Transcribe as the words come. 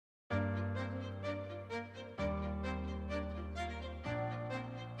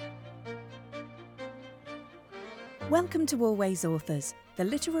Welcome to Always Authors, the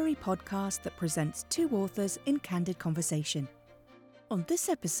literary podcast that presents two authors in candid conversation. On this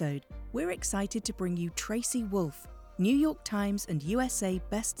episode, we're excited to bring you Tracy Wolff, New York Times and USA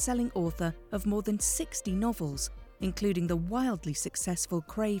best-selling author of more than 60 novels, including the wildly successful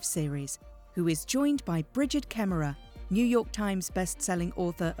Crave series, who is joined by Brigid Kemmerer, New York Times best-selling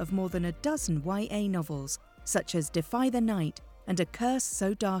author of more than a dozen YA novels, such as Defy the Night and A Curse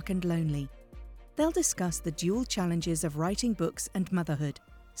So Dark and Lonely. They'll discuss the dual challenges of writing books and motherhood,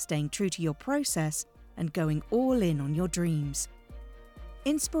 staying true to your process, and going all in on your dreams.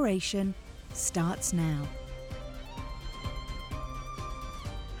 Inspiration starts now.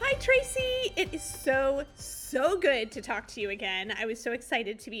 Hi, Tracy. It is so good to talk to you again. I was so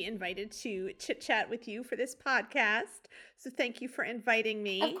excited to be invited to chit-chat with you for this podcast. So thank you for inviting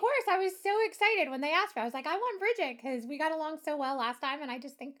me. Of course. I was so excited when they asked me. I was like, I want Brigid because we got along so well last time, and I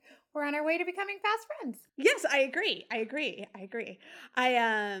just think we're on our way to becoming fast friends. Yes, I agree.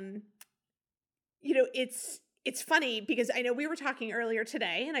 It's funny because I know we were talking earlier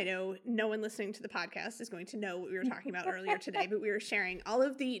today, and I know no one listening to the podcast is going to know what we were talking about earlier today, but we were sharing all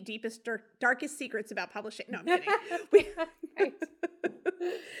of the deepest, darkest secrets about publishing. No, I'm kidding.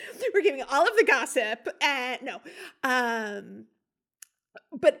 We're giving all of the gossip.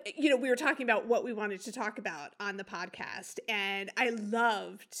 But, we were talking about what we wanted to talk about on the podcast, and I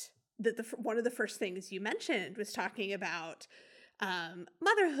loved that one of the first things you mentioned was talking about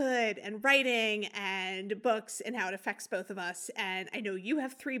motherhood and writing and books and how it affects both of us. And I know you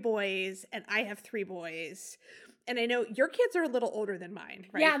have 3 boys and I have 3 boys. And I know your kids are a little older than mine,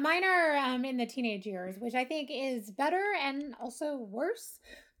 right? Yeah, mine are in the teenage years, which I think is better and also worse.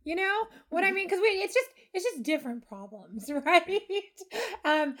 You know what I mean? Because it's just different problems, right?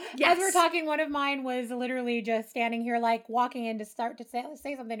 Yes. As we were talking, one of mine was literally just standing here, like walking in to start to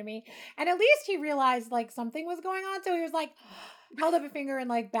say something to me, and at least he realized like something was going on, so he was like held up a finger and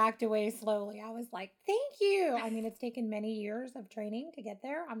like backed away slowly. I was like, "Thank you." I mean, it's taken many years of training to get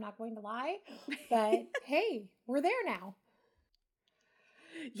there. I'm not going to lie, but hey, we're there now.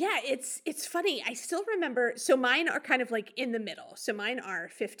 Yeah, it's funny. I still remember, so mine are kind of like in the middle. So mine are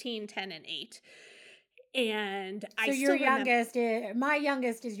 15, 10, and 8. And I still your youngest is, my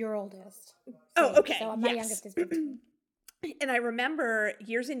youngest is your oldest. Oh, okay. So my youngest is 15. And I remember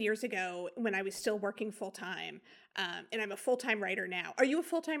years and years ago when I was still working full-time, and I'm a full-time writer now. Are you a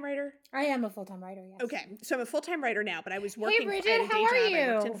full-time writer? I am a full-time writer, yes. Okay, so I'm a full-time writer now, but I was working Brigid, at a day how are job. you?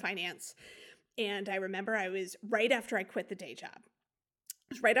 I worked in finance. And I remember I was right after I quit the day job.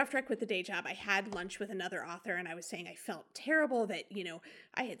 Right after I quit the day job, I had lunch with another author, and I was saying I felt terrible that,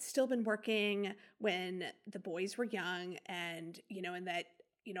 I had still been working when the boys were young, and, and that,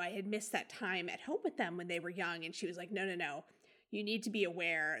 I had missed that time at home with them when they were young. And she was like, no, you need to be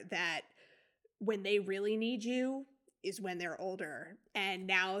aware that when they really need you is when they're older. And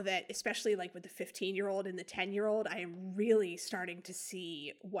now that, especially like with the 15-year-old and the 10-year-old, I am really starting to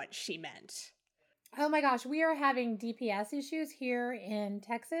see what she meant. Oh my gosh, we are having DPS issues here in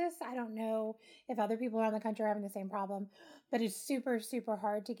Texas. I don't know if other people around the country are having the same problem, but it's super, super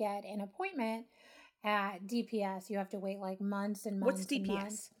hard to get an appointment at DPS. You have to wait like months and months. What's DPS? And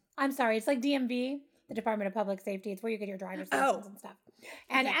months. I'm sorry, it's like DMV, the Department of Public Safety. It's where you get your driver's license and stuff.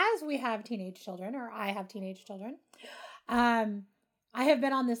 And as we have teenage children, or I have teenage children, I have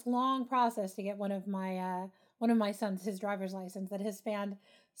been on this long process to get one of my sons his driver's license that has spanned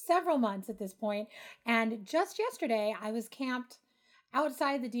several months at this point. And just yesterday, I was camped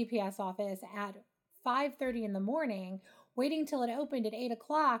outside the DPS office at 5:30 in the morning, waiting till it opened at 8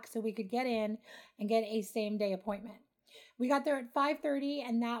 o'clock so we could get in and get a same day appointment. We got there at 5:30,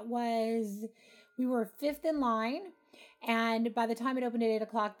 and we were 5th in line. And by the time it opened at 8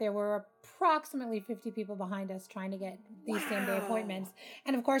 o'clock, there were approximately 50 people behind us trying to get these same day appointments.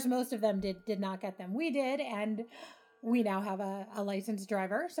 And of course, most of them did not get them. We did. And we now have a licensed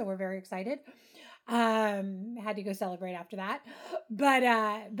driver, so we're very excited. Had to go celebrate after that. But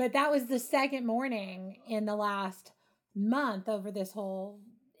that was the second morning in the last month over this whole,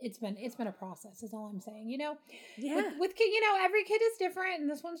 it's been a process is all I'm saying, Yeah. With kid, every kid is different, and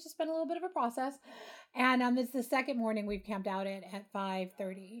this one's just been a little bit of a process. And it's the second morning we've camped out at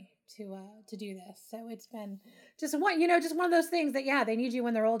 5:30 to do this. So it's been just one of those things that, they need you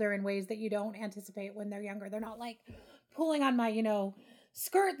when they're older in ways that you don't anticipate when they're younger. They're not like pulling on my,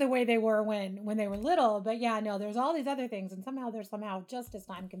 skirt the way they were when they were little. But there's all these other things, and they're somehow just as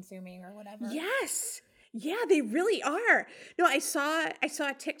time consuming or whatever. Yes. Yeah, they really are. No, I saw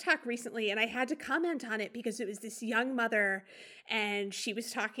a TikTok recently, and I had to comment on it because it was this young mother, and she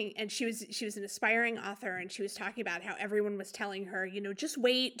was talking, and she was an aspiring author, and she was talking about how everyone was telling her, just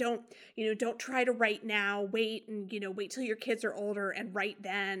wait, don't try to write now, wait, and wait till your kids are older and write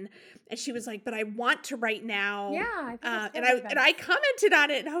then. And she was like, but I want to write now. Yeah, I think that's and I commented on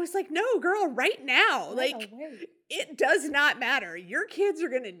it, and I was like, no, girl, write now. It does not matter. Your kids are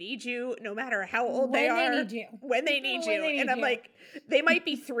going to need you no matter how old they are. When they need you. And I'm like, they might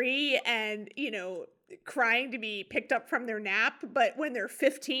be 3 and, crying to be picked up from their nap, but when they're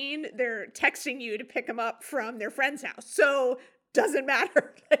 15, they're texting you to pick them up from their friend's house. So doesn't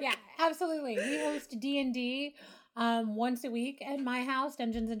matter. Yeah, absolutely. We host D&D once a week at my house,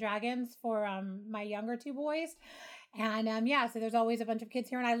 Dungeons and Dragons, for my younger 2 boys. And so there's always a bunch of kids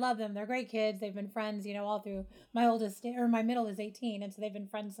here, and I love them. They're great kids. They've been friends, all through my middle is 18, and so they've been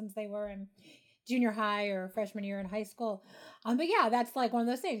friends since they were in junior high or freshman year in high school. But yeah, that's like one of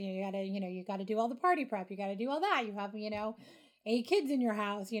those things. You gotta do all the party prep. You gotta do all that. You have 8 kids in your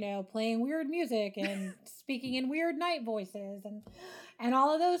house, playing weird music and speaking in weird night voices and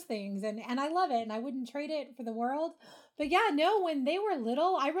all of those things. And I love it, and I wouldn't trade it for the world. But yeah, no, when they were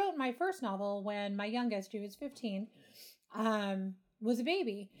little, I wrote my first novel when my youngest, who was 15, was a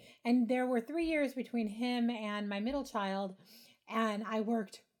baby. And there were 3 years between him and my middle child. And I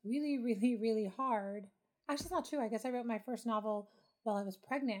worked really, really, really hard. Actually, it's not true. I guess I wrote my first novel while I was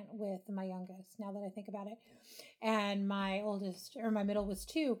pregnant with my youngest, now that I think about it. And my middle was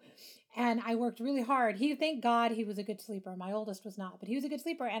 2. And I worked really hard. Thank God he was a good sleeper. My oldest was not, but he was a good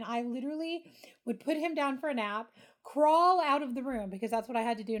sleeper. And I literally would put him down for a nap, crawl out of the room, because that's what I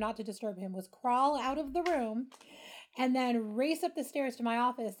had to do not to disturb him, was crawl out of the room and then race up the stairs to my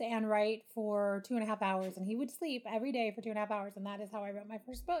office and write for 2.5 hours. And he would sleep every day for 2.5 hours. And that is how I wrote my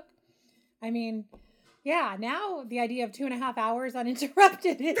first book. I mean, yeah, now the idea of 2.5 hours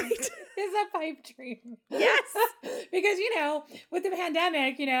uninterrupted is a pipe dream. Yes. Because, with the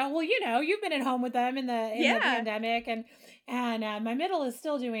pandemic, you've been at home with them in the pandemic, and my middle is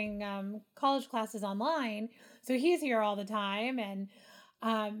still doing college classes online. So he's here all the time. And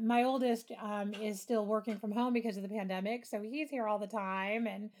my oldest is still working from home because of the pandemic. So he's here all the time.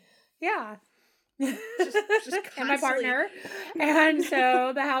 And yeah. Just and my partner. And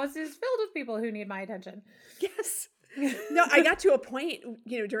so the house is filled with people who need my attention. Yes. No, I got to a point,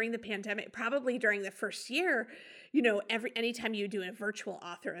 during the pandemic, probably during the first year, anytime you do a virtual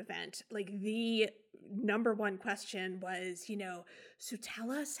author event, like the number one question was, so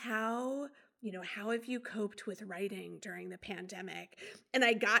tell us how have you coped with writing during the pandemic? And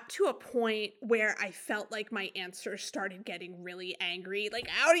I got to a point where I felt like my answers started getting really angry. Like,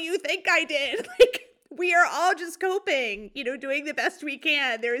 how do you think I did? Like, we are all just coping, doing the best we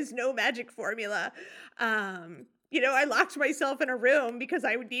can. There is no magic formula. I locked myself in a room because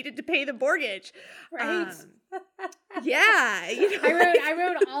I needed to pay the mortgage. Right. Yeah. I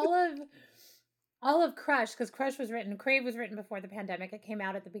wrote all of Crush, because Crave was written before the pandemic. It came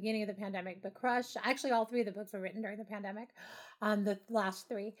out at the beginning of the pandemic, but Crush, actually all 3 of the books were written during the pandemic, the last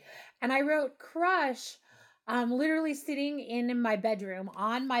 3. And I wrote Crush literally sitting in my bedroom,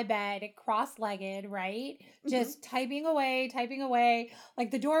 on my bed, cross-legged, right? Just typing away.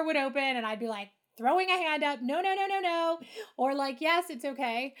 Like the door would open and I'd be like, throwing a hand up, no, or like, yes, it's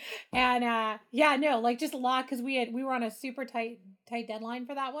okay. And like just lock, because we were on a super tight deadline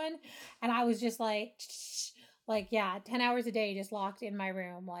for that one, and I was just like 10 hours a day just locked in my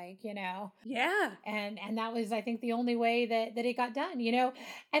room, Yeah. And that was, I think, the only way that it got done,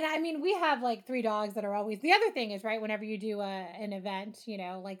 And I mean, we have like 3 dogs that are always, the other thing is, right, whenever you do an event,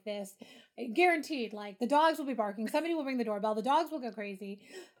 like this, guaranteed, like the dogs will be barking, somebody will ring the doorbell, the dogs will go crazy,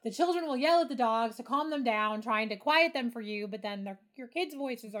 the children will yell at the dogs to calm them down, trying to quiet them for you, but then your kids'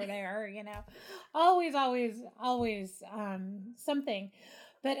 voices are there, always something.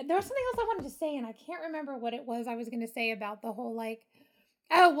 But there was something else I wanted to say, and I can't remember what it was I was going to say about the whole, I'm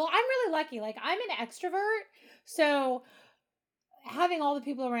really lucky. Like, I'm an extrovert, so having all the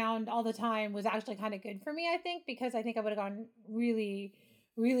people around all the time was actually kind of good for me, I think, because I think I would have gone really,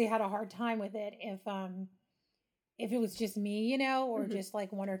 really had a hard time with it if it was just me, or just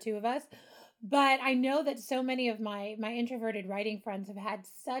like 1 or 2 of us. But I know that so many of my introverted writing friends have had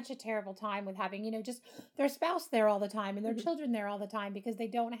such a terrible time with having, just their spouse there all the time and their children there all the time, because they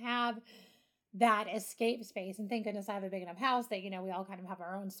don't have that escape space. And thank goodness I have a big enough house that, we all kind of have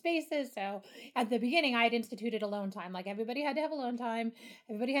our own spaces. So at the beginning, I had instituted alone time. Like, everybody had to have alone time.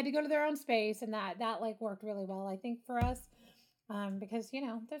 Everybody had to go to their own space. And that like worked really well, I think, for us. Because,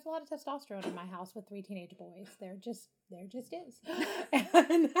 there's a lot of testosterone in my house with 3 teenage boys. There just is.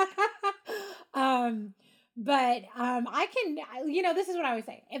 But I can, this is what I always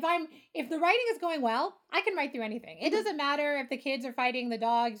say. If the writing is going well, I can write through anything. It doesn't matter if the kids are fighting, the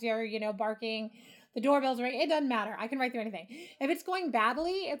dogs are, barking, the doorbell's ringing. It doesn't matter. I can write through anything. If it's going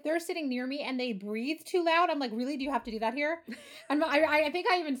badly, if they're sitting near me and they breathe too loud, I'm like, really? Do you have to do that here? And I think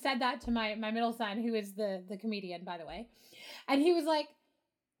I even said that to my middle son, who is the comedian, by the way. And he was like,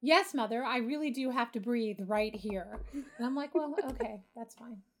 yes, mother, I really do have to breathe right here. And I'm like, well, okay, that's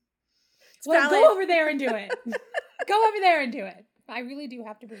fine. Well, go over there and do it. Go over there and do it. I really do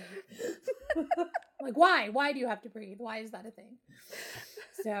have to breathe. Like, why? Why do you have to breathe? Why is that a thing?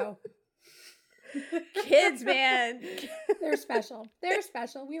 So. Kids, man. They're special. They're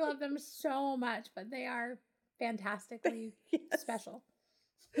special. We love them so much, but they are fantastically special.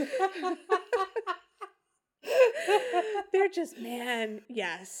 They're just, man,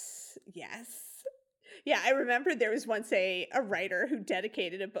 yes. Yeah, I remember there was once a writer who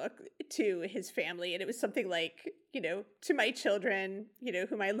dedicated a book to his family, and it was something like, to my children,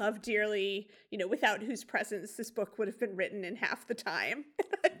 whom I love dearly, without whose presence this book would have been written in half the time.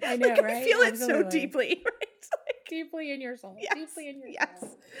 I know, right? I feel Absolutely. It so deeply, right? Deeply in your soul. Yes, deeply in your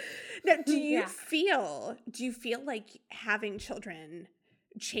soul. Now, do you feel like having children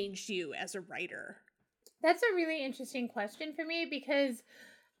changed you as a writer? That's a really interesting question for me, because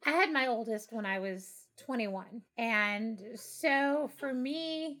I had my oldest when I was 21. And so for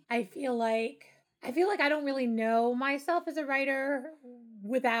me, I feel like I don't really know myself as a writer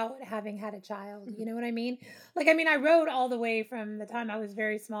without having had a child. You know what I mean? I wrote all the way from the time I was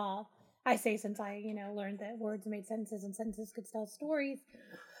very small. I say since I, learned that words made sentences and sentences could tell stories.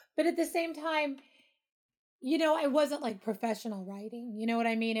 But at the same time, it wasn't like professional writing. You know what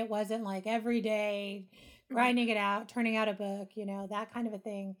I mean? It wasn't like every day grinding it out, turning out a book, that kind of a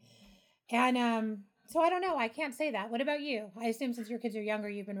thing. And so I don't know. I can't say that. What about you? I assume since your kids are younger,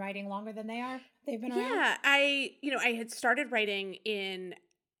 you've been writing longer than they are. They've been around. Yeah, I had started writing in,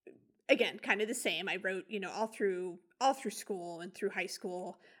 again, kind of the same. I wrote, all through school and through high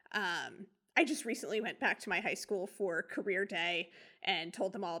school. I just recently went back to my high school for career day and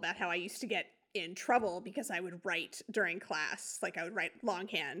told them all about how I used to get in trouble because I would write during class. Like I would write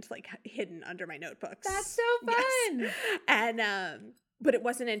longhand, like hidden under my notebooks. That's so fun. Yes. And, but it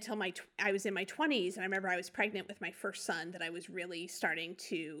wasn't until I was in my 20s, and I remember I was pregnant with my first son, that I was really starting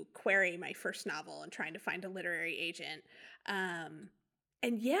to query my first novel and trying to find a literary agent.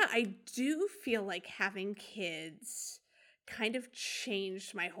 And yeah, I do feel like having kids kind of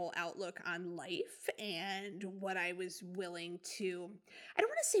changed my whole outlook on life and what I was willing to, I don't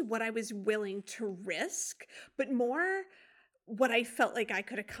want to say what I was willing to risk, but more what I felt like I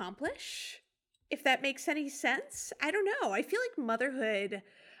could accomplish. If that makes any sense. I don't know. I feel like motherhood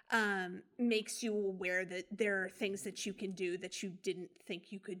makes you aware that there are things that you can do that you didn't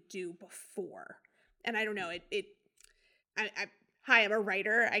think you could do before. And I don't know. Hi, I'm a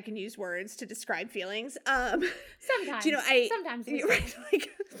writer. I can use words to describe feelings. Sometimes. Sometimes. Right,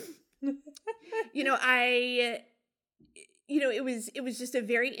 it was just a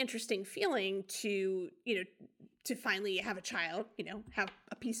very interesting feeling to finally have a child, have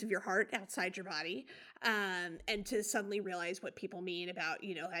a piece of your heart outside your body, and to suddenly realize what people mean about,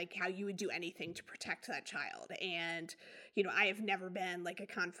 like how you would do anything to protect that child. And, I have never been like a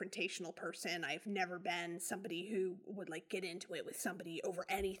confrontational person. I've never been somebody who would like get into it with somebody over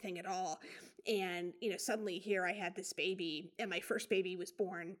anything at all. And, suddenly here I had this baby, and my first baby was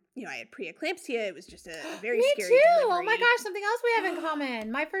born, I had preeclampsia. It was just a very scary Me too. delivery. Oh my gosh, something else we have in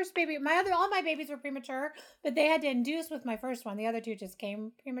common. My first baby, all my babies were premature, but they had to induce with my first one. The other two just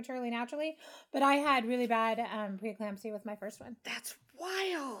came prematurely, naturally. But I had really bad preeclampsia with my first one. That's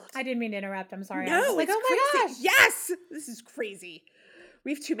wild. I didn't mean to interrupt. I'm sorry. No, I was like, it's oh my crazy. gosh. Yes, this is crazy.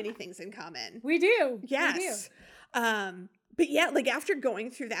 We have too many things in common. We do. Yes. We do. But yeah, like after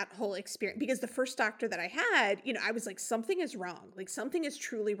going through that whole experience, because the first doctor that I had, I was like, something is wrong. Like something is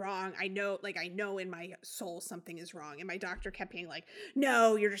truly wrong. I know in my soul something is wrong. And my doctor kept being like,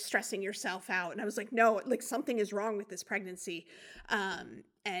 no, you're just stressing yourself out. And I was like, no, like something is wrong with this pregnancy. And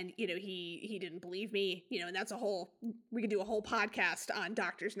he didn't believe me, and that's we could do a whole podcast on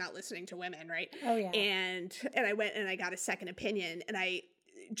doctors not listening to women. Right. Oh yeah. And I went and I got a second opinion, and I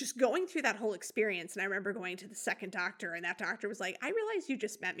just going through that whole experience. And I remember going to the second doctor, and that doctor was like, I realize you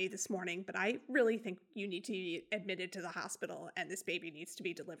just met me this morning, but I really think you need to be admitted to the hospital and this baby needs to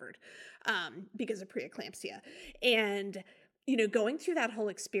be delivered, because of preeclampsia. And, going through that whole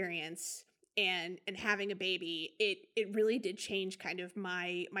experience and having a baby, it really did change kind of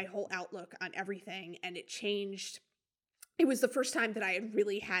my whole outlook on everything. And it was the first time that I had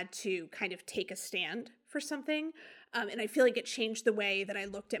really had to kind of take a stand for something. And I feel like it changed the way that I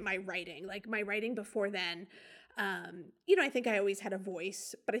looked at my writing. Like my writing before then, I think I always had a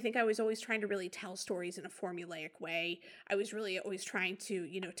voice, but I think I was always trying to really tell stories in a formulaic way. I was really always trying to,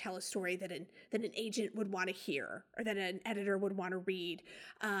 tell a story that an agent would want to hear or that an editor would want to read.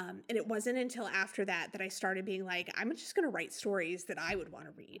 And it wasn't until after that I started being like, I'm just going to write stories that I would want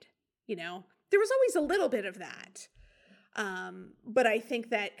to read. There was always a little bit of that. But I think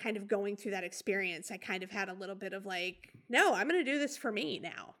that kind of going through that experience, I kind of had a little bit of like, no, I'm going to do this for me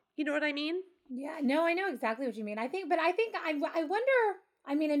now. You know what I mean? Yeah, no, I know exactly what you mean. I wonder,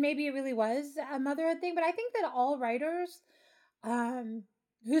 I mean, and maybe it really was a motherhood thing, but I think that all writers,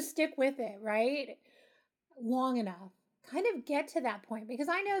 who stick with it, right, long enough, kind of get to that point. Because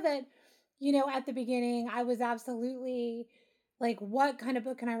I know that, at the beginning, I was absolutely like, what kind of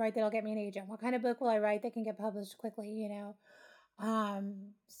book can I write that'll get me an agent? What kind of book will I write that can get published quickly,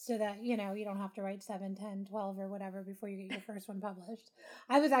 so that, you don't have to write 7, 10, 12 or whatever before you get your first one published.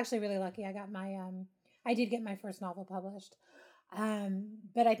 I was actually really lucky. I did get my first novel published.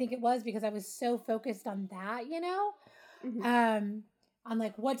 But I think it was because I was so focused on that, Mm-hmm. On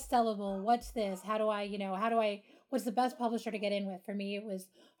like, what's sellable? What's this? What's the best publisher to get in with? For me, it was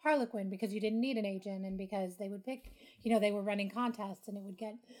Harlequin, because you didn't need an agent, and because they would pick, they were running contests, and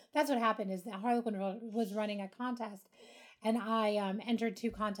that's what happened, is that Harlequin was running a contest. And I entered 2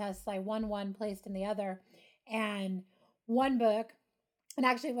 contests. I won one, placed in the other. And one book, and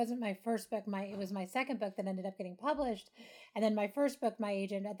actually it wasn't my first book, it was my second book that ended up getting published. And then my first book, my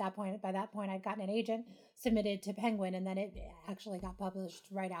agent by that point, I'd gotten an agent, submitted to Penguin, and then it actually got published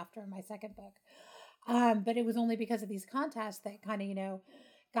right after my second book. But it was only because of these contests that kind of,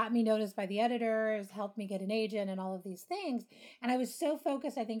 got me noticed by the editors, helped me get an agent, and all of these things. And I was so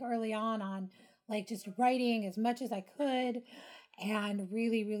focused, I think, early on like just writing as much as I could, and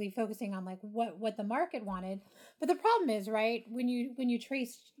really, really focusing on like what the market wanted. But the problem is, right, when you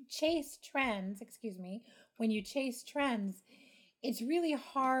chase trends, it's really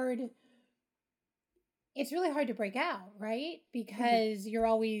hard. It's really hard to break out, right? Because you're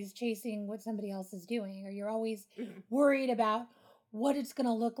always chasing what somebody else is doing, or you're always worried about what it's going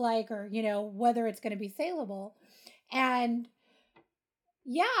to look like, or, whether it's going to be saleable. And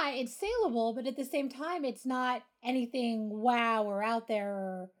yeah, it's saleable, but at the same time, it's not anything wow or out there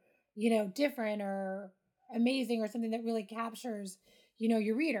or, different or amazing or something that really captures,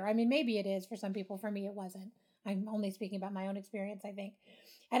 your reader. I mean, maybe it is for some people. For me, it wasn't. I'm only speaking about my own experience, I think.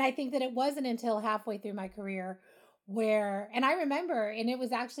 And I think that it wasn't until halfway through my career and I remember, and it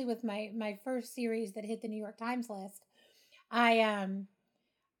was actually with my first series that hit the New York Times list, I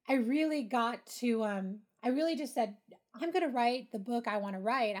really got to, I really just said, I'm going to write the book I want to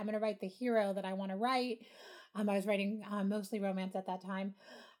write. I'm going to write the hero that I want to write. I was writing mostly romance at that time,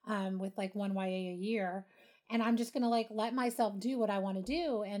 with like 1 YA a year. And I'm just going to like let myself do what I want to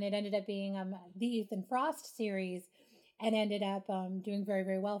do. And it ended up being the Ethan Frost series, and ended up doing very,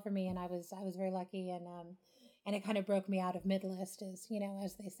 very well for me. And I was very lucky, and it kind of broke me out of mid-list, as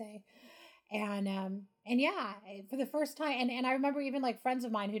they say. And yeah, for the first time, and I remember even like friends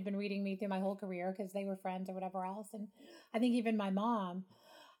of mine who'd been reading me through my whole career because they were friends or whatever else. And I think even my mom,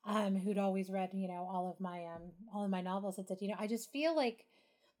 who'd always read, all of my novels, had said, I just feel like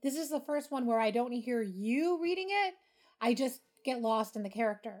this is the first one where I don't hear you reading it. I just get lost in the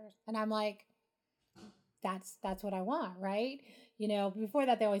characters. And I'm like, that's what I want, right? Before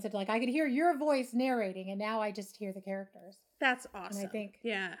that, they always said, like, I could hear your voice narrating, and now I just hear the characters. That's awesome. And I think,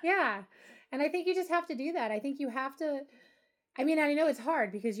 yeah. And I think you just have to do that. I think you have to, I mean, I know it's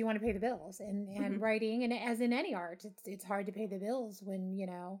hard because you want to pay the bills, and writing, and as in any art, it's hard to pay the bills when,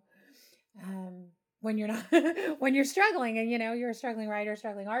 when you're not, when you're struggling, and, you're a struggling writer,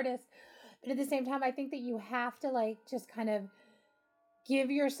 struggling artist. But at the same time, I think that you have to like, just kind of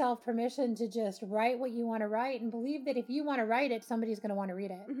give yourself permission to just write what you want to write, and believe that if you want to write it, somebody's going to want to read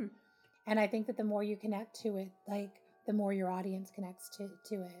it. Mm-hmm. And I think that the more you connect to it, like the more your audience connects to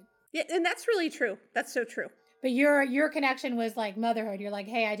it. Yeah, and that's really true. That's so true. But your connection was like motherhood. You're like,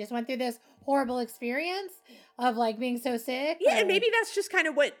 hey, I just went through this horrible experience of like being so sick. Yeah, and maybe that's just kind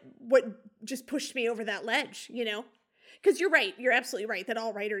of what just pushed me over that ledge, Because you're right. You're absolutely right that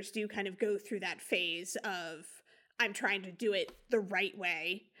all writers do kind of go through that phase of, I'm trying to do it the right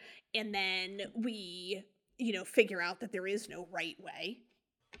way. And then we, figure out that there is no right way.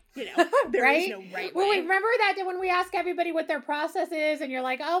 You know, there right? is no right Well, way. remember that when we ask everybody what their process is and you're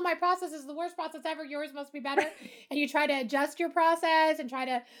like, oh, my process is the worst process ever. Yours must be better. And you try to adjust your process and try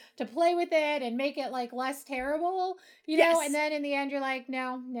to play with it and make it like less terrible, you know? And then in the end, you're like,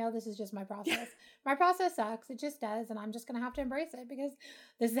 no, this is just my process. My process sucks. It just does. And I'm just going to have to embrace it because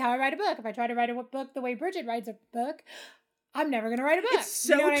this is how I write a book. If I try to write a book the way Brigid writes a book, I'm never going to write a book. It's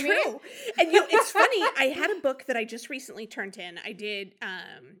so true. I mean? And it's funny. I had a book that I just recently turned in. I did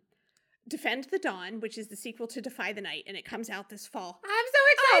Defend the Dawn, which is the sequel to Defy the Night, and it comes out this fall. I'm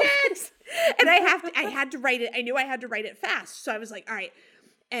so excited. And I had to write it. I knew I had to write it fast. So I was like, all right.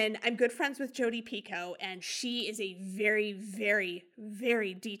 And I'm good friends with Jodi Picoult, and she is a very, very,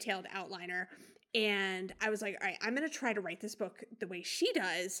 very detailed outliner. And I was like, all right, I'm going to try to write this book the way she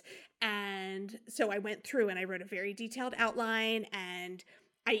does. And so I went through and I wrote a very detailed outline, and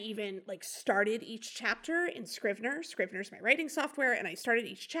I even like started each chapter in Scrivener. Scrivener's my writing software, and I started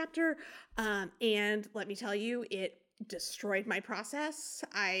each chapter. And let me tell you, it destroyed my process.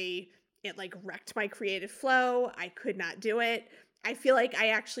 It like wrecked my creative flow. I could not do it. I feel like I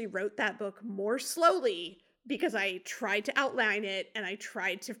actually wrote that book more slowly because I tried to outline it and I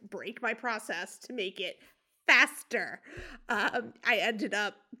tried to break my process to make it faster. I ended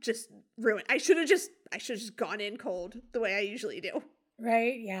up just ruined. I should have just gone in cold the way I usually do.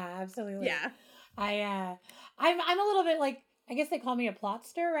 Right? Yeah, absolutely. Yeah. I'm a little bit like, I guess they call me a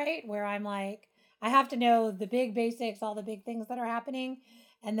plotster, right? Where I'm like, I have to know the big basics, all the big things that are happening,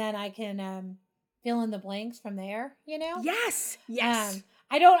 and then I can fill in the blanks from there, you know? Yes.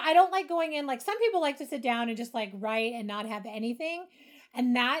 I don't like going in, like some people like to sit down and just like write and not have anything.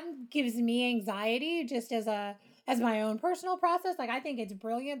 And that gives me anxiety just as my own personal process. Like, I think it's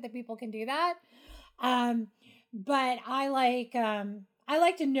brilliant that people can do that. But I like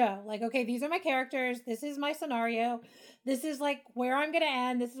to know, like, okay, these are my characters. This is my scenario. This is like where I'm going to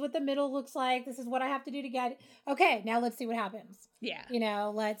end. This is what the middle looks like. This is what I have to do to get. Okay, now let's see what happens. Yeah. You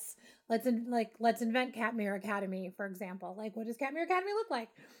know, let's invent Kemmerer Academy, for example. Like, what does Kemmerer Academy look like?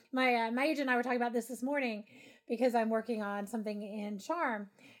 My agent and I were talking about this morning because I'm working on something in Charm,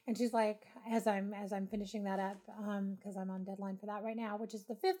 and she's like, as I'm finishing that up, because I'm on deadline for that right now, which is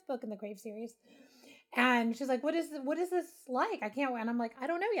the 5th book in the Crave series. And she's like, what is this like? I can't wait. And I'm like, I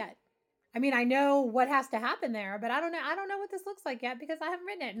don't know yet. I mean, I know what has to happen there, but I don't know what this looks like yet because I haven't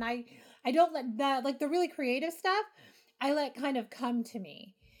written it. And I don't let the really creative stuff, I let kind of come to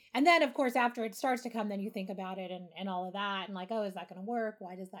me. And then, of course, after it starts to come, then you think about it and all of that. And like, oh, is that going to work?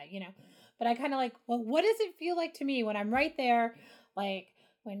 Why does that, But I kind of like, well, what does it feel like to me when I'm right there? Like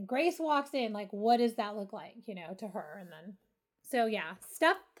when Grace walks in, like, what does that look like, to her? And then, so yeah,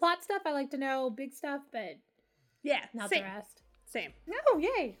 plot stuff, I like to know, big stuff, but yeah, not same. the rest. Same. No,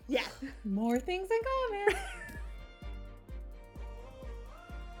 yay. Yeah. More things in common.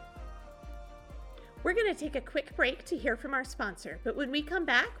 We're going to take a quick break to hear from our sponsor, but when we come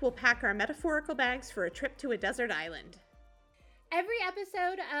back, we'll pack our metaphorical bags for a trip to a desert island. Every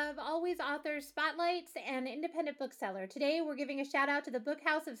episode of Always Authors spotlights an independent bookseller. Today, we're giving a shout out to the Book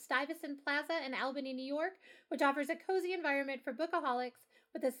House of Stuyvesant Plaza in Albany, New York, which offers a cozy environment for bookaholics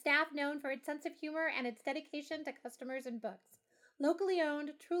with a staff known for its sense of humor and its dedication to customers and books. Locally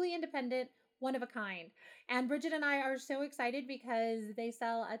owned, truly independent, one of a kind. And Brigid and I are so excited because they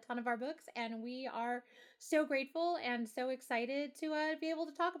sell a ton of our books, and we are so grateful and so excited to be able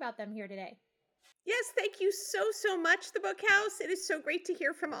to talk about them here today. Yes, thank you so much, the Book House. It is so great to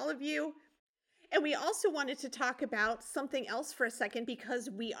hear from all of you. And we also wanted to talk about something else for a second because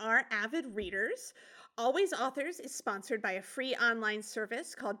we are avid readers. Always Authors is sponsored by a free online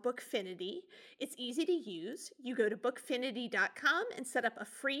service called Bookfinity. It's easy to use. You go to bookfinity.com and set up a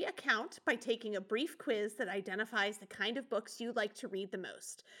free account by taking a brief quiz that identifies the kind of books you like to read the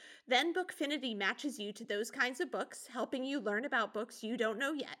most. Then Bookfinity matches you to those kinds of books, helping you learn about books you don't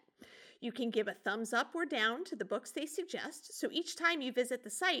know yet. You can give a thumbs up or down to the books they suggest, so each time you visit the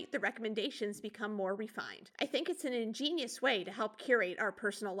site, the recommendations become more refined. I think it's an ingenious way to help curate our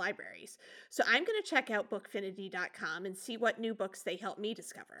personal libraries. So I'm going to check out bookfinity.com and see what new books they help me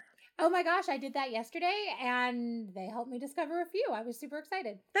discover. Oh my gosh, I did that yesterday, and they helped me discover a few. I was super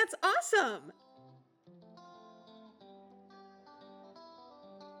excited. That's awesome!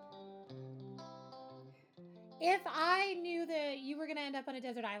 If I knew that you were going to end up on a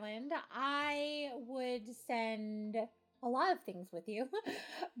desert island, I would send a lot of things with you,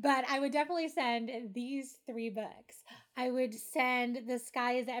 but I would definitely send these 3 books. I would send The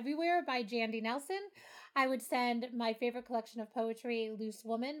Sky is Everywhere by Jandy Nelson. I would send my favorite collection of poetry, Loose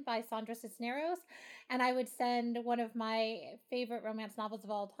Woman by Sandra Cisneros. And I would send one of my favorite romance novels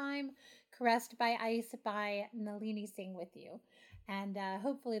of all time, Caressed by Ice by Nalini Singh with you. And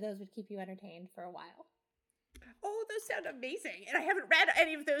hopefully those would keep you entertained for a while. Oh, those sound amazing. And I haven't read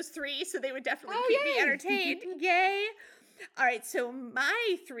any of those 3, so they would definitely keep me entertained. Yay. All right, so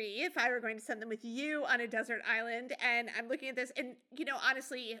my 3, if I were going to send them with you on a desert island, and I'm looking at this, and,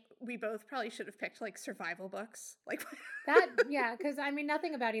 honestly, we both probably should have picked, like, survival books. Like that, yeah, because, I mean,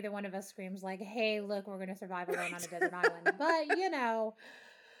 nothing about either one of us screams like, hey, look, we're going to survive alone on a desert island. But,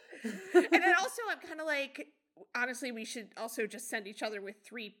 And then also, I'm kind of like, honestly, we should also just send each other with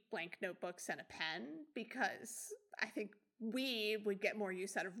 3 blank notebooks and a pen, because I think we would get more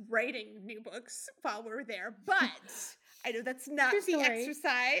use out of writing new books while we're there. But I know that's not the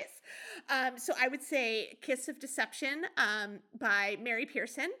exercise. So I would say Kiss of Deception by Mary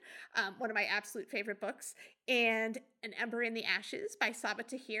Pearson, one of my absolute favorite books, and An Ember in the Ashes by Sabaa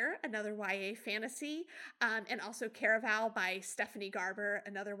Tahir, another YA fantasy, and also Caraval by Stephanie Garber,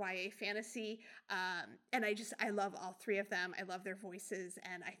 another YA fantasy. And I love all 3 of them. I love their voices,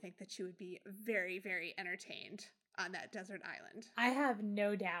 and I think that you would be very, very entertained on that desert island. I have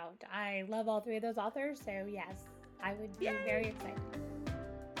no doubt. I love all 3 of those authors, so yes, I would be very excited.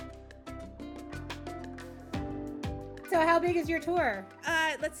 So how big is your tour?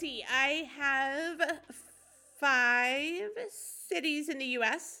 Let's see. I have 5 cities in the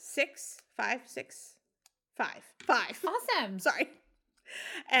U.S. 5. Awesome. Sorry.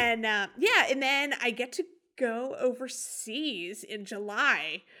 And and then I get to go overseas in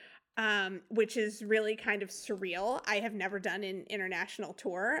July, which is really kind of surreal. I have never done an international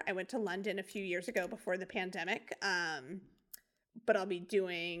tour. I went to London a few years ago before the pandemic. But I'll be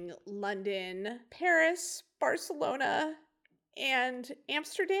doing London, Paris, Barcelona, and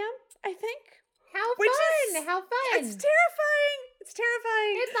Amsterdam, I think. How fun! How fun! It's terrifying. It's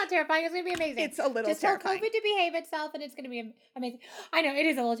terrifying. It's not terrifying. It's going to be amazing. It's a little just terrifying. Just tell COVID to behave itself, and it's going to be amazing. I know, it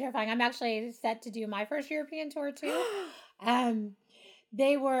is a little terrifying. I'm actually set to do my first European tour, too.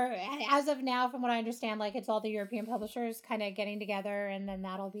 They were, as of now, from what I understand, like, it's all the European publishers kind of getting together, and then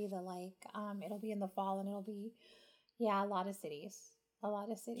that'll be it'll be in the fall, and it'll be, a lot of cities.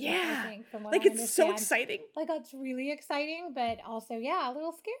 Yeah. I think, from what like, I it's understand. so exciting. Like, it's really exciting, but also, a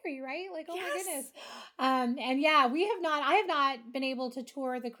little scary, right? Like, oh my goodness. I have not been able to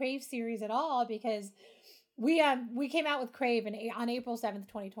tour the Crave series at all, because we came out with Crave on April 7th,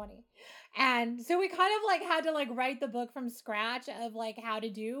 2020. And so we kind of like had to like write the book from scratch of like how to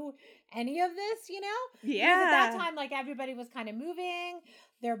do any of this, Yeah. Because at that time, like, everybody was kind of moving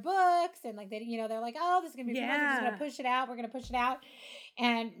their books, and like they're like, oh, this is gonna be fun. We're just gonna push it out. We're gonna push it out.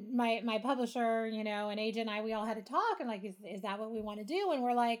 And my publisher, and agent and I, we all had to talk, and like, is that what we want to do? And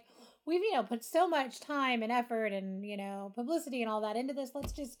we're like, we've put so much time and effort and publicity and all that into this.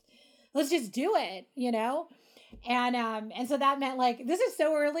 Let's just do it, And so that meant, like, this is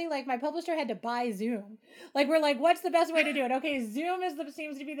so early, like, my publisher had to buy Zoom. Like, we're like, what's the best way to do it? Okay, Zoom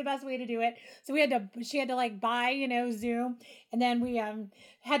seems to be the best way to do it. So she had to like buy, Zoom. And then we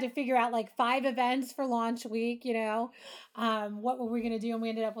had to figure out like 5 events for launch week, what were we going to do? And we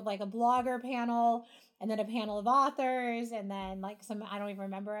ended up with like a blogger panel, and then a panel of authors, and then like I don't even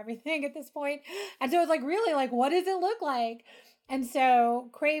remember everything at this point. And so it's like, really, like, what does it look like? And so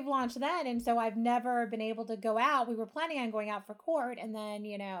Crave launched then, and so I've never been able to go out. We were planning on going out for court, and then,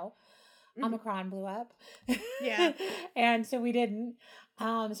 Omicron blew up. Yeah. And so we didn't.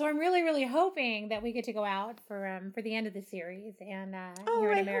 So I'm really, really hoping that we get to go out for the end of the series and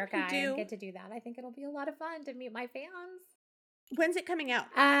here in America and get to do that. I think it'll be a lot of fun to meet my fans. When's it coming out?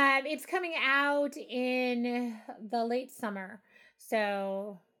 It's coming out in the late summer.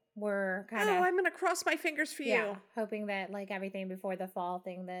 So we're kind of... I'm going to cross my fingers for you. Hoping that like everything before the fall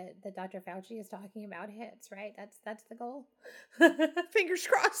thing that Dr. Fauci is talking about hits, right? That's the goal. Fingers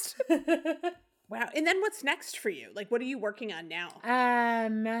crossed. Wow. And then what's next for you? Like, what are you working on now? I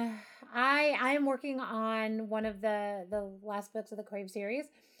am working on one of the last books of the Crave series.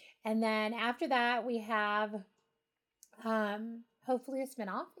 And then after that, we have hopefully a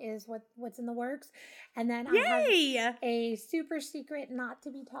spinoff is what's in the works. And then I have a super secret, not to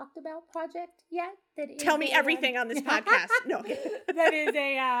be talked about project yet. Tell me everything on this podcast. No.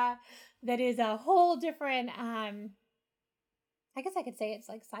 that is a whole different I guess I could say it's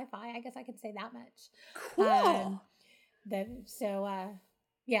like sci-fi. I guess I could say that much. Cool.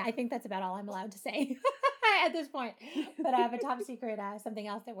 I think that's about all I'm allowed to say at this point. But I have a top secret, something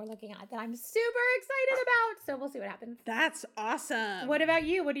else that we're looking at that I'm super excited about. So we'll see what happens. That's awesome. What about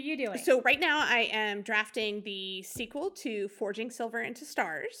you? What are you doing? So right now I am drafting the sequel to Forging Silver into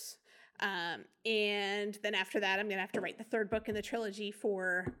Stars. And then after that, I'm going to have to write the third book in the trilogy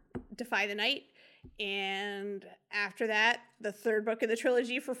for Defy the Night. And after that, the third book in the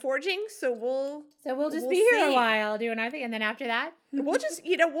trilogy for Forging. So we'll just be here a while doing our thing. And then after that, we'll just,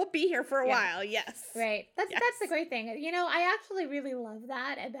 we'll be here for a while. Yes. Right. That's the great thing. I actually really love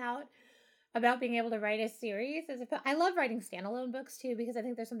that about being able to write a series. I love writing standalone books too, because I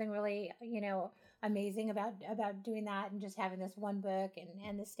think there's something really, amazing about doing that and just having this one book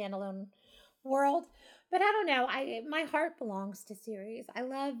and this standalone world. But I don't know. My heart belongs to series. I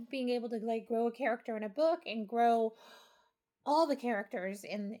love being able to like grow a character in a book and grow all the characters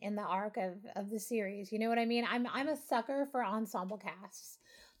in the arc of the series. You know what I mean? I'm a sucker for ensemble casts.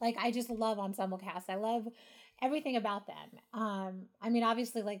 Like, I just love ensemble casts. I love everything about them.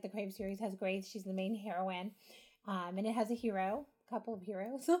 Obviously, like the Crave series has Grace. She's the main heroine. And it has a couple of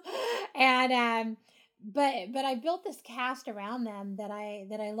heroes. And but I built this cast around them that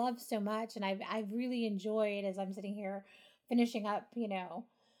I love so much, and I've really enjoyed, as I'm sitting here finishing up,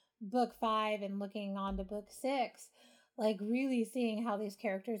 book 5 and looking on to book 6, like really seeing how these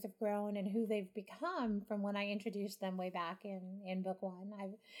characters have grown and who they've become from when I introduced them way back in book 1.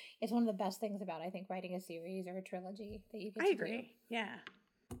 It's one of the best things about, I think, writing a series or a trilogy that you get to agree. Do. Yeah.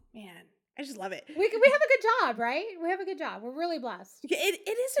 Man, I just love it. We have a good job, right? We have a good job. We're really blessed. It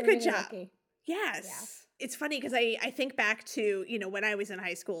is a good really job. Lucky. Yes. Yeah. It's funny because I think back to, when I was in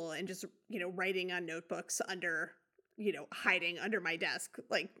high school and just, writing on notebooks under, hiding under my desk,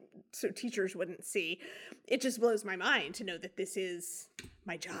 like so teachers wouldn't see. It just blows my mind to know that this is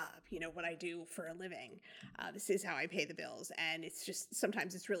my job, what I do for a living. This is how I pay the bills. And it's just,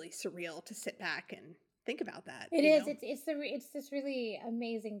 sometimes it's really surreal to sit back and think about that. It is. It's this really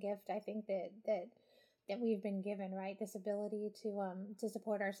amazing gift, I think, that we've been given, right? This ability to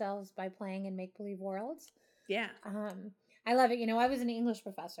support ourselves by playing in make-believe worlds. Yeah. I love it. I was an English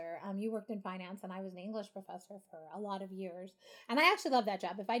professor. You worked in finance, and I was an English professor for a lot of years. And I actually love that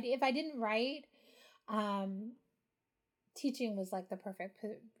job. If I didn't write, teaching was like the perfect,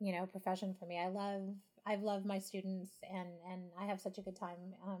 profession for me. I've loved my students, and I have such a good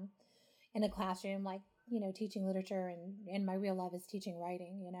time in a classroom, like, teaching literature, and my real love is teaching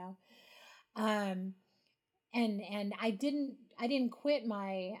writing, And I didn't quit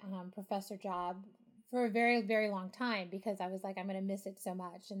my professor job for a very, very long time, because I was like, I'm going to miss it so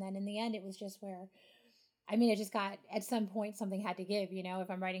much. And then in the end, it was just where, it just got, at some point, something had to give,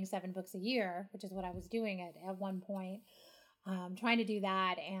 if I'm writing 7 books a year, which is what I was doing at one point, trying to do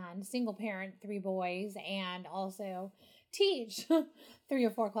that, and single parent 3 boys, and also teach 3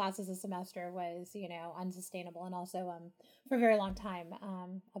 or 4 classes a semester was, unsustainable. And also, for a very long time,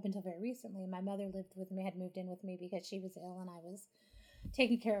 up until very recently, my mother lived with me, had moved in with me because she was ill and I was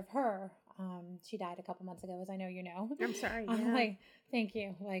taking care of her. She died a couple months ago, as I know you know. I'm sorry. Yeah. Like, thank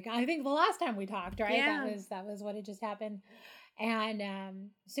you. Like, I think the last time we talked, right? Yeah. That was what had just happened. And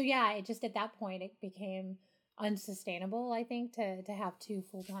so yeah, it just, at that point, it became unsustainable, I think, to have 2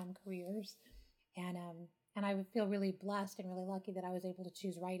 full-time careers. And I would feel really blessed and really lucky that I was able to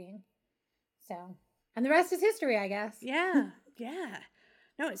choose writing. So, and the rest is history, I guess. Yeah. Yeah.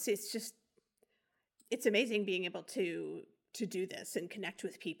 No, it's just, it's amazing being able to do this and connect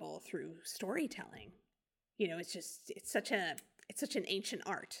with people through storytelling. It's such an ancient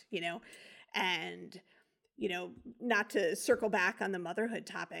art, and, not to circle back on the motherhood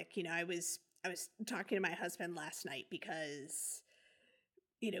topic, I was talking to my husband last night because,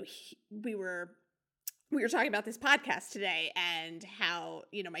 we were talking about this podcast today and how,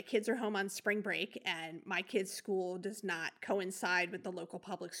 my kids are home on spring break, and my kids' school does not coincide with the local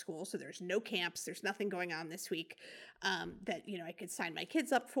public school. So there's no camps. There's nothing going on this week that, I could sign my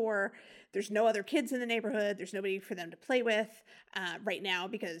kids up for. There's no other kids in the neighborhood. There's nobody for them to play with right now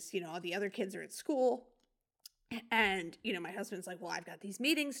because, all the other kids are at school. And, my husband's like, well, I've got these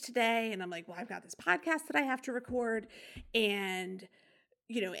meetings today. And I'm like, well, I've got this podcast that I have to record. And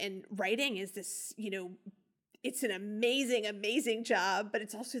and writing is this, it's an amazing, amazing job, but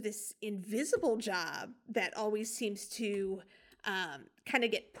it's also this invisible job that always seems to kind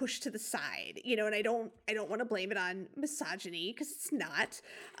of get pushed to the side, and I don't want to blame it on misogyny, because it's not.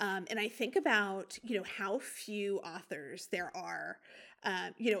 And I think about, how few authors there are,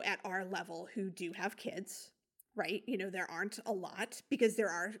 at our level who do have kids, right? There aren't a lot, because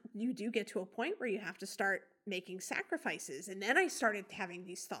you do get to a point where you have to start making sacrifices. And then I started having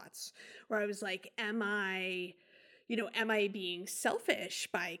these thoughts where I was like, am I being selfish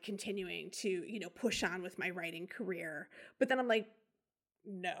by continuing to, push on with my writing career? But then I'm like,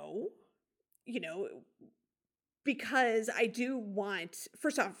 no, because I do want,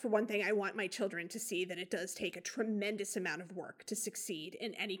 first off, for one thing, I want my children to see that it does take a tremendous amount of work to succeed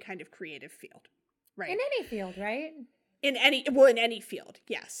in any kind of creative field, right? In any field, right? In any field,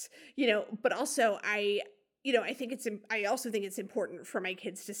 yes. But also I also think it's important for my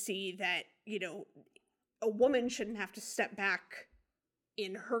kids to see that, a woman shouldn't have to step back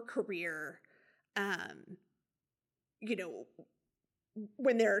in her career,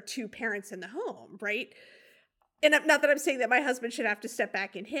 when there are two parents in the home, right? And not that I'm saying that my husband should have to step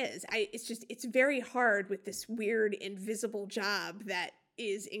back in his. It's very hard with this weird invisible job that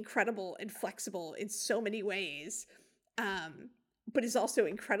is incredible and flexible in so many ways, but is also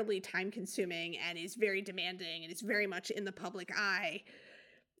incredibly time consuming and is very demanding and is very much in the public eye.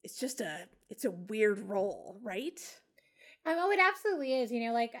 It's a weird role, right? Oh, it absolutely is,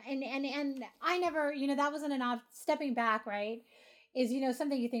 like, and I never, that wasn't enough. Stepping back, right, is,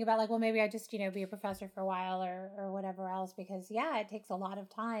 something you think about, like, well, maybe I just, be a professor for a while or whatever else, because it takes a lot of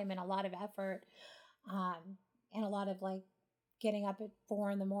time and a lot of effort, and a lot of, like, getting up at 4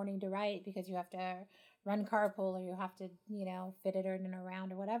 a.m. to write because you have to run carpool or you have to, fit it in and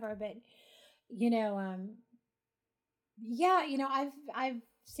around or whatever. But, I've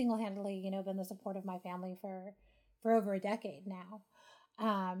single-handedly, been the support of my family for over a decade now.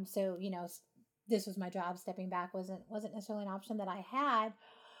 So, this was my job. Stepping back wasn't necessarily an option that I had.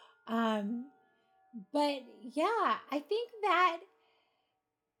 But yeah, I think that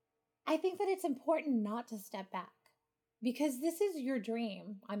it's important not to step back, because this is your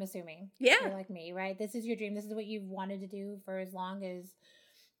dream. I'm assuming. Yeah. You're like me, right? This is your dream. This is what you've wanted to do for as long as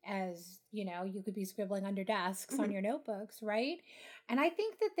you could be scribbling under desks on your notebooks, right? And I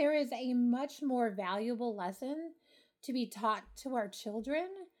think that there is a much more valuable lesson to be taught to our children,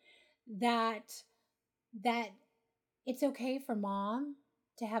 that it's okay for mom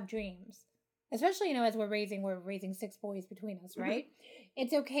to have dreams, especially, as we're raising 6 boys between us, right?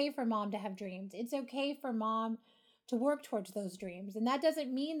 It's okay for mom to have dreams. It's okay for mom to work towards those dreams. And that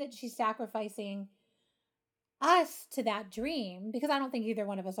doesn't mean that she's sacrificing us to that dream, because I don't think either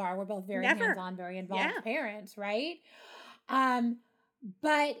one of us are. We're both very hands-on, very involved parents, right?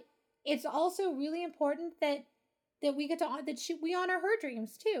 But it's also really important that we get to, we honor her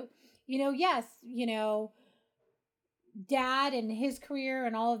dreams too. Yes, dad and his career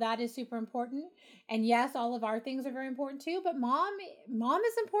and all of that is super important. And yes, all of our things are very important too, but mom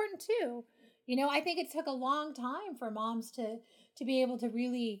is important too. I think it took a long time for moms to be able to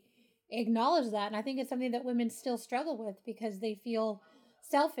really acknowledge that. And I think it's something that women still struggle with, because they feel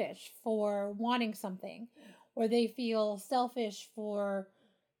selfish for wanting something, or they feel selfish for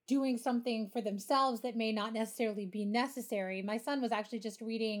doing something for themselves that may not necessarily be necessary. My son was actually just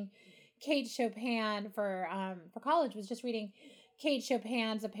reading Kate Chopin for college, was just reading Kate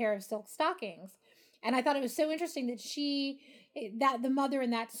Chopin's A Pair of Silk Stockings. And I thought it was so interesting that the mother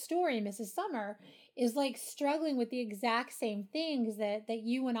in that story, Mrs. Summer, is like struggling with the exact same things that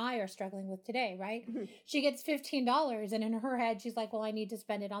you and I are struggling with today, right? Mm-hmm. She gets $15, and in her head, she's like, well, I need to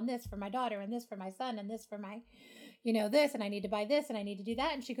spend it on this for my daughter, and this for my son, and this for my, this, and I need to buy this, and I need to do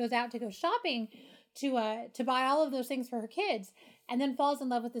that. And she goes out to go shopping to buy all of those things for her kids, and then falls in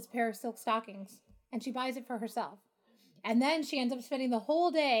love with this pair of silk stockings, and she buys it for herself. And then she ends up spending the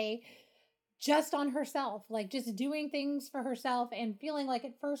whole day just on herself, like just doing things for herself, and feeling like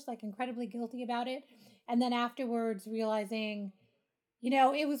at first like incredibly guilty about it. And then afterwards realizing,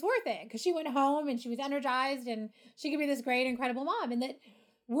 it was worth it, because she went home and she was energized and she could be this great, incredible mom. And that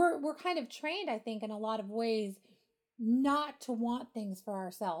we're kind of trained, I think, in a lot of ways not to want things for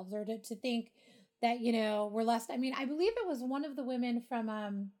ourselves, or to think that, we're less. I mean, I believe it was one of the women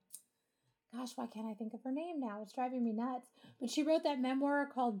from, gosh, why can't I think of her name now? It's driving me nuts. But she wrote that memoir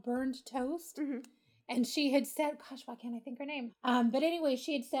called Burned Toast. Mm-hmm. And she had said, gosh, why can't I think her name? But anyway,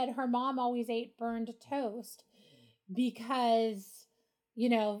 she had said her mom always ate burned toast because,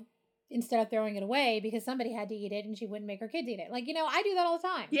 instead of throwing it away, because somebody had to eat it and she wouldn't make her kids eat it. Like, I do that all the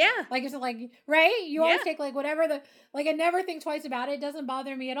time. Yeah. Like, it's like, right? You always take like whatever I never think twice about it. It doesn't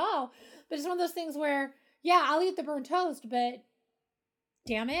bother me at all. But it's one of those things where, I'll eat the burned toast, but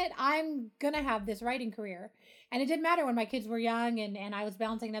damn it, I'm going to have this writing career. And it didn't matter when my kids were young and I was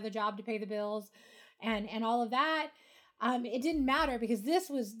balancing another job to pay the bills and all of that. It didn't matter, because this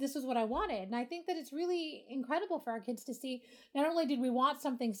was what I wanted. And I think that it's really incredible for our kids to see, not only did we want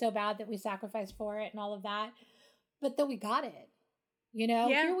something so bad that we sacrificed for it and all of that, but that we got it.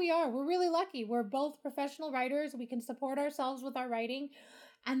 Here we are. We're really lucky. We're both professional writers. We can support ourselves with our writing.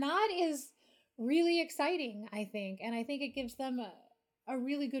 And that is really exciting, I think. And I think it gives them a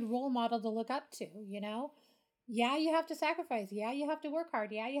really good role model to look up to, Yeah, you have to sacrifice. Yeah, you have to work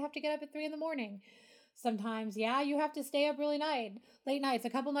hard. Yeah, you have to get up at 3 a.m. sometimes, yeah, you have to stay up late nights, a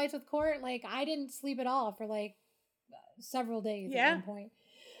couple nights with court. Like, I didn't sleep at all for like several days at one point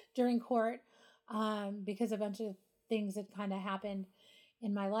during court, because a bunch of things had kind of happened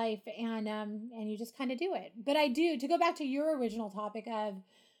in my life, and you just kind of do it. But I do, to go back to your original topic of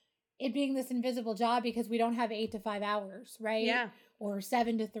it being this invisible job, because we don't have 8 to 5 hours, right? Yeah. Or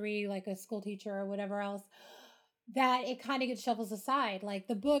 7 to 3, like a school teacher or whatever else, that it kind of gets shovels aside. Like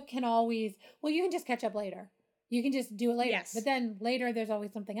the book can always, well, you can just catch up later. You can just do it later. Yes. But then later there's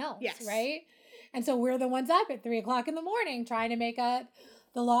always something else, yes. right? And so we're the ones up at 3:00 in the morning trying to make up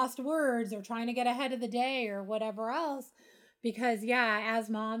the lost words or trying to get ahead of the day or whatever else. Because as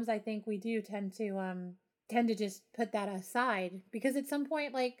moms, I think we do tend to just put that aside, because at some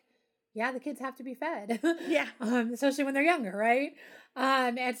point, like, the kids have to be fed. Yeah. Especially when they're younger, right?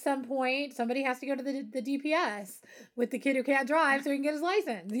 At some point, somebody has to go to the DPS with the kid who can't drive so he can get his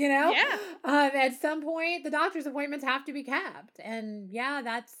license, Yeah. At some point, the doctor's appointments have to be kept. And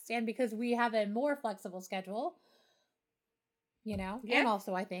and because we have a more flexible schedule, and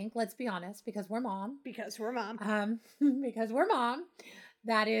also I think, let's be honest, because we're mom, because we're mom,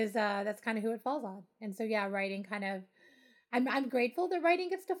 that's kind of who it falls on. And so, writing kind of, I'm grateful that writing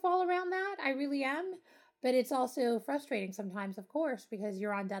gets to fall around that. I really am. But it's also frustrating sometimes, of course, because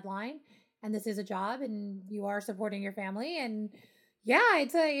you're on deadline and this is a job and you are supporting your family. And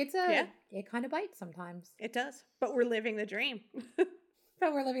it kind of bites sometimes. It does. But we're living the dream.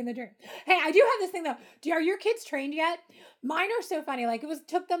 But we're living the dream. Hey, I do have this thing though. Are your kids trained yet? Mine are so funny. Like,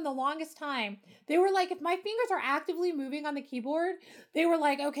 took them the longest time. They were like, if my fingers are actively moving on the keyboard, they were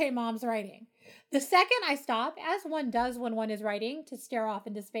like, okay, mom's writing. The second I stop, as one does when one is writing, to stare off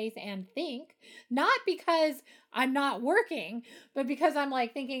into space and think, not because I'm not working, but because I'm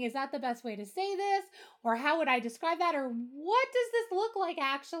like thinking, is that the best way to say this? Or how would I describe that? Or what does this look like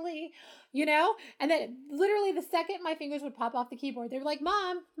actually? And then literally the second my fingers would pop off the keyboard, they were like,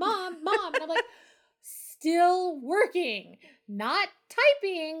 Mom. And I'm like, still working, not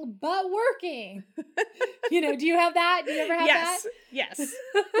typing, but working. Do you have that? Do you ever have that? Yes.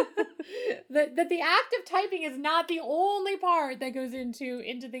 That the act of typing is not the only part that goes into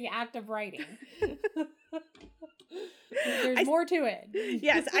the act of writing. There's more to it.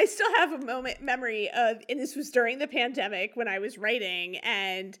 Yes, I still have a memory of, and this was during the pandemic when I was writing,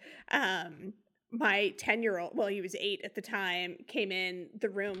 and my 10-year-old, well, he was 8 at the time, came in the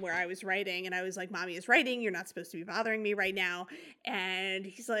room where I was writing, and I was like, Mommy is writing. You're not supposed to be bothering me right now. And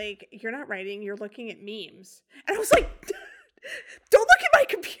he's like, you're not writing. You're looking at memes. And I was like, don't look at my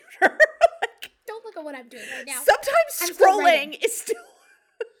computer. Like, don't look at what I'm doing right now. Sometimes scrolling is still...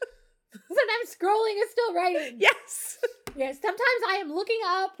 Sometimes scrolling is still writing. Yes. Yes. Sometimes I am looking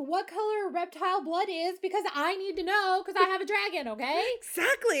up what color reptile blood is because I need to know because I have a dragon, okay?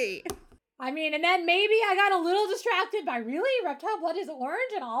 Exactly. I mean, and then maybe I got a little distracted by, really? Reptile blood is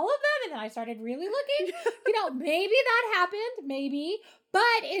orange in all of them? And then I started really looking. Maybe that happened. Maybe. But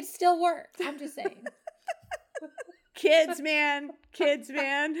it still worked. I'm just saying. Kids, man.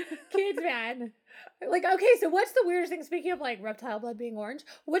 Like, okay, so what's the weirdest thing, speaking of like reptile blood being orange,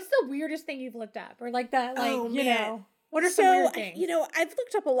 what's the weirdest thing you've looked up? Or like that, like, what are some weird things? I've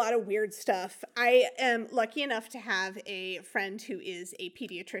looked up a lot of weird stuff. I am lucky enough to have a friend who is a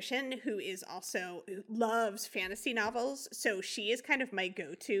pediatrician who loves fantasy novels. So she is kind of my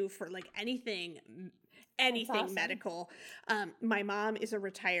go-to for like anything awesome. Medical. My mom is a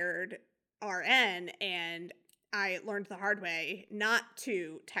retired RN, and I learned the hard way not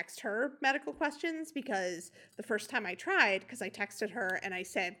to text her medical questions, because the first time I tried, because I texted her and I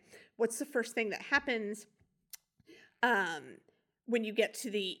said, what's the first thing that happens when you get to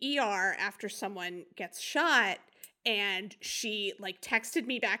the ER after someone gets shot? And she like texted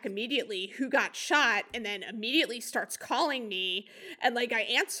me back immediately, who got shot, and then immediately starts calling me, and like I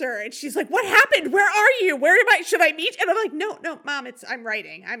answer and she's like, what happened? Where are you? Should I meet? And I'm like, no, Mom, I'm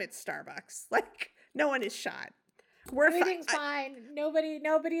writing. I'm at Starbucks. Like, no one is shot. Everything's fine. Nobody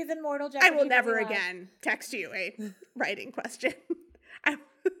is in mortal jeopardy. I will never again text you a writing question.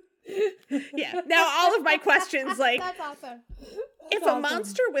 Now all of my questions, like, that's awesome. If a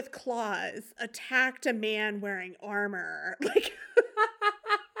monster with claws attacked a man wearing armor, like,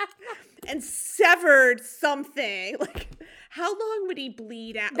 and severed something, like, how long would he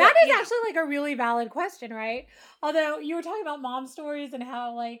bleed out? That is actually like a really valid question, right? Although you were talking about mom stories and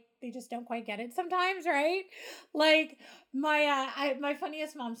how like they just don't quite get it sometimes, right? Like my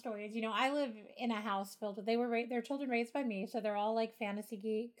funniest mom stories, I live in a house filled with, their children raised by me, so they're all like fantasy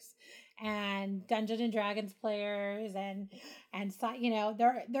geeks and Dungeons and Dragons players and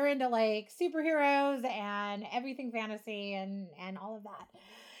they're into like superheroes and everything fantasy and all of that.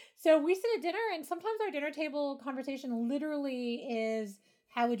 So we sit at dinner, and sometimes our dinner table conversation literally is,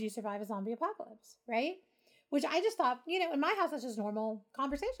 how would you survive a zombie apocalypse, right? Which I just thought, in my house, that's just normal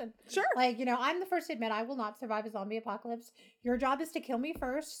conversation. Sure. Like, I'm the first to admit I will not survive a zombie apocalypse. Your job is to kill me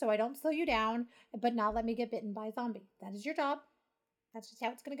first so I don't slow you down, but not let me get bitten by a zombie. That is your job. That's just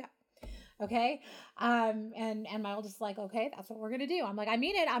how it's going to go. Okay. And my oldest is like, okay, that's what we're going to do. I'm like, I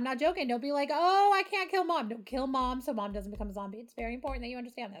mean it. I'm not joking. Don't be like, oh, I can't kill mom. Don't kill mom so mom doesn't become a zombie. It's very important that you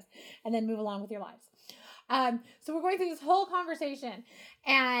understand this, and then move along with your lives. So we're going through this whole conversation,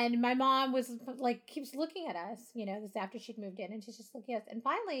 and my mom was like, keeps looking at us, this after she'd moved in, and she's just looking at us. And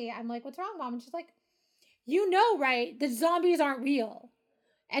finally I'm like, what's wrong, Mom? And she's like, right? The zombies aren't real.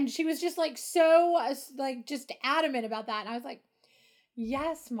 And she was just like, so like just adamant about that. And I was like,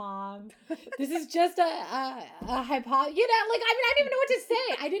 yes, Mom, this is just a hypothesis, like, I mean, I didn't even know what to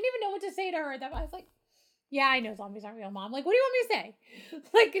say. I didn't even know what to say to her. That I was like, yeah, I know zombies aren't real, Mom. Like, what do you want me to say?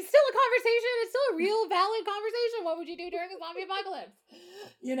 Like, it's still a conversation. It's still a real, valid conversation. What would you do during a zombie apocalypse?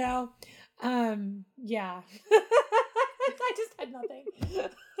 Yeah. I just had nothing.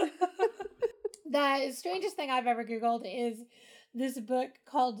 The strangest thing I've ever Googled is this book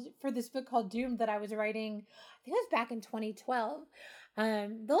called Doomed that I was writing. I think it was back in 2012.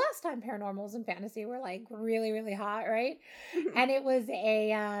 The last time paranormals and fantasy were like really, really hot, right? And it was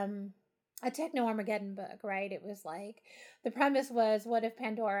a techno-Armageddon book, right? It was like, the premise was, what if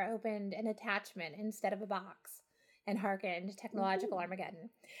Pandora opened an attachment instead of a box and hearkened technological Armageddon?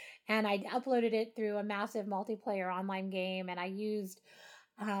 And I uploaded it through a massive multiplayer online game, and I used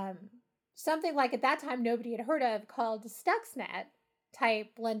something like, at that time nobody had heard of, called Stuxnet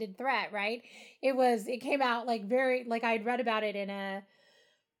type blended threat, right? It came out like very, like I'd read about it I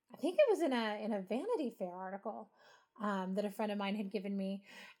think it was in a Vanity Fair article that a friend of mine had given me.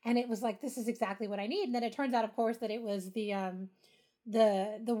 And it was like, this is exactly what I need. And then it turns out, of course, that it was the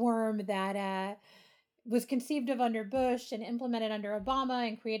worm that was conceived of under Bush and implemented under Obama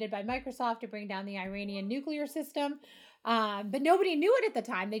and created by Microsoft to bring down the Iranian nuclear system. But nobody knew it at the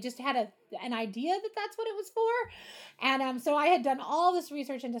time. They just had an idea that that's what it was for. And so I had done all this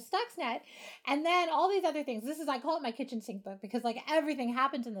research into Stuxnet, and then all these other things. I call it my kitchen sink book, because like everything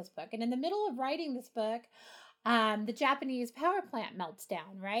happens in this book. And in the middle of writing this book, the Japanese power plant melts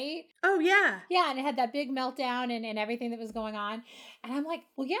down, right? Oh, yeah. Yeah, and it had that big meltdown and everything that was going on. And I'm like,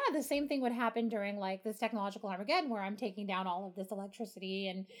 well, yeah, the same thing would happen during like this technological Armageddon, where I'm taking down all of this electricity.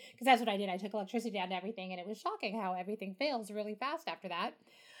 And because that's what I did. I took electricity down to everything, and it was shocking how everything fails really fast after that.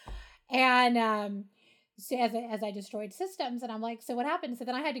 And so as I destroyed systems, and I'm like, so what happened? So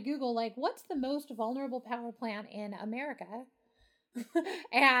then I had to Google, like, what's the most vulnerable power plant in America?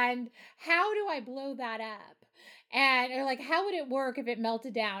 And how do I blow that up? And or like, how would it work if it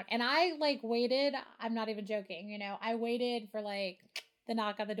melted down? And I like waited, I'm not even joking, I waited for like the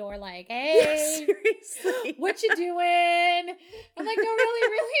knock on the door, like, hey, seriously, what you doing? I'm like, no,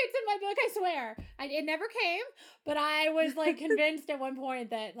 really, it's in my book, I swear. It never came, but I was like convinced at one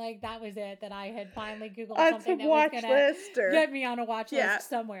point that like that was it, that I had finally Googled something that was gonna get me on a watch list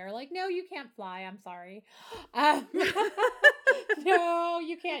somewhere. Like, no, you can't fly, I'm sorry. No,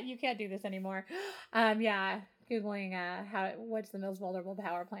 you can't do this anymore. Googling what's the most vulnerable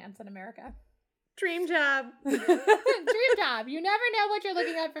power plants in America. Dream job. Dream job. You never know what you're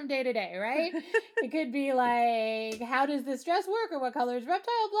looking at from day to day, right? It could be like, how does this dress work, or what color is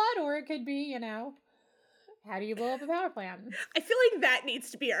reptile blood? Or it could be, how do you blow up a power plant? I feel like that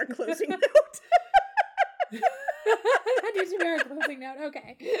needs to be our closing note. That needs to be our closing note.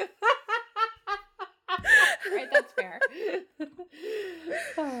 Okay. Right, that's fair.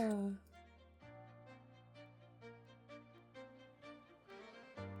 Oh.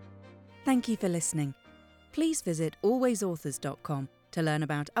 Thank you for listening. Please visit alwaysauthors.com to learn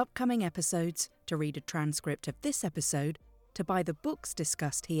about upcoming episodes, to read a transcript of this episode, to buy the books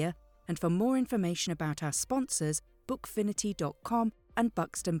discussed here, and for more information about our sponsors, bookfinity.com and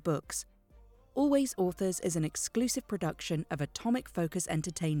Buxton Books. Always Authors is an exclusive production of Atomic Focus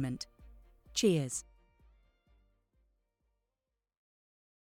Entertainment. Cheers.